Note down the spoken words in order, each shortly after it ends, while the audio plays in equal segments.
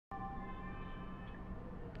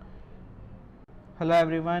Hello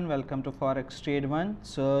everyone, welcome to ForexTrade1.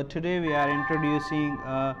 So today we are introducing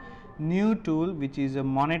a new tool which is a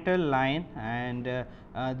monitor line, and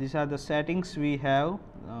these are the settings we have.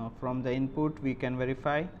 From the input we can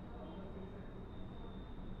verify,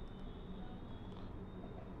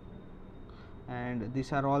 and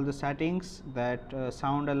these are all the settings that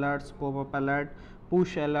sound alerts, pop-up alert,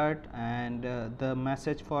 push alert, and the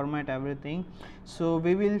message format, everything. So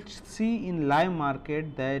we will see in live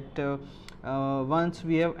market that once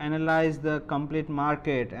we have analyzed the complete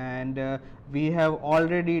market, and we have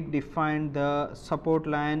already defined the support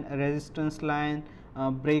line, resistance line,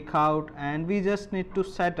 breakout, and we just need to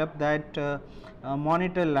set up that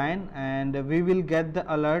monitor line, and we will get the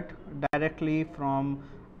alert directly from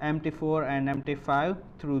MT4 and MT5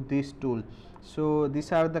 through this tool. So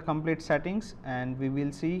these are the complete settings, and we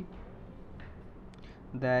will see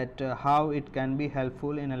that how it can be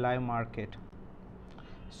helpful in a live market.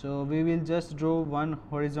 So we will just draw one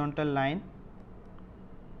horizontal line,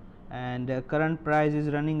 and current price is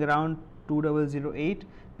running around 2008.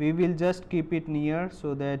 We will just keep it near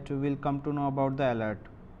so that we will come to know about the alert.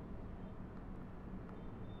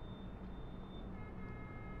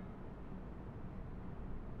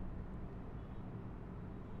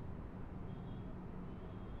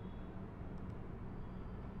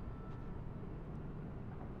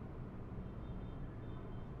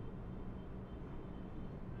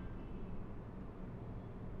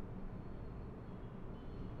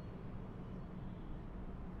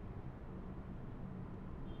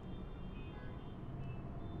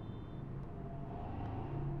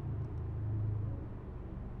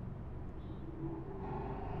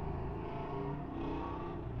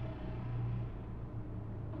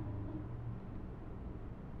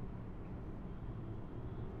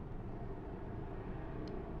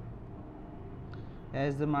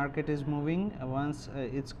 As the market is moving, once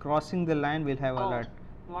it's crossing the line, we'll have Gold. alert.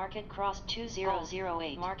 Market cross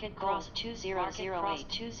 2008. Market cross 2008.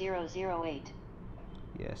 2008.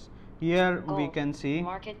 Yes, here Gold. we can see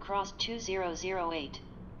Market cross 2008.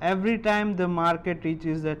 every time the market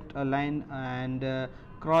reaches that line and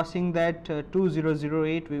crossing that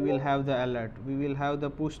 2008, we will have the alert. We will have the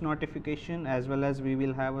push notification, as well as we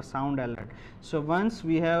will have a sound alert. So once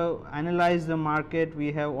we have analyzed the market,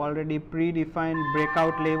 we have already predefined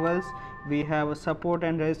breakout levels, we have a support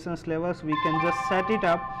and resistance levels. We can just set it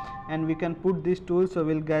up and we can put this tool, so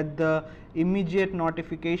we'll get the immediate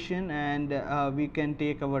notification, and we can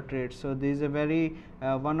take our trade. So this is a very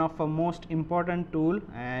one of a most important tool,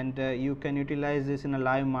 and you can utilize this in a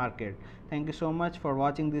live market. Thank you so much for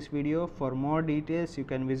watching this video. For more details, you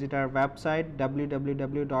can visit our website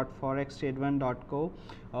www.forextrade1.co,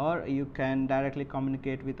 or you can directly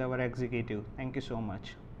communicate with our executive. Thank you so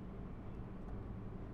much.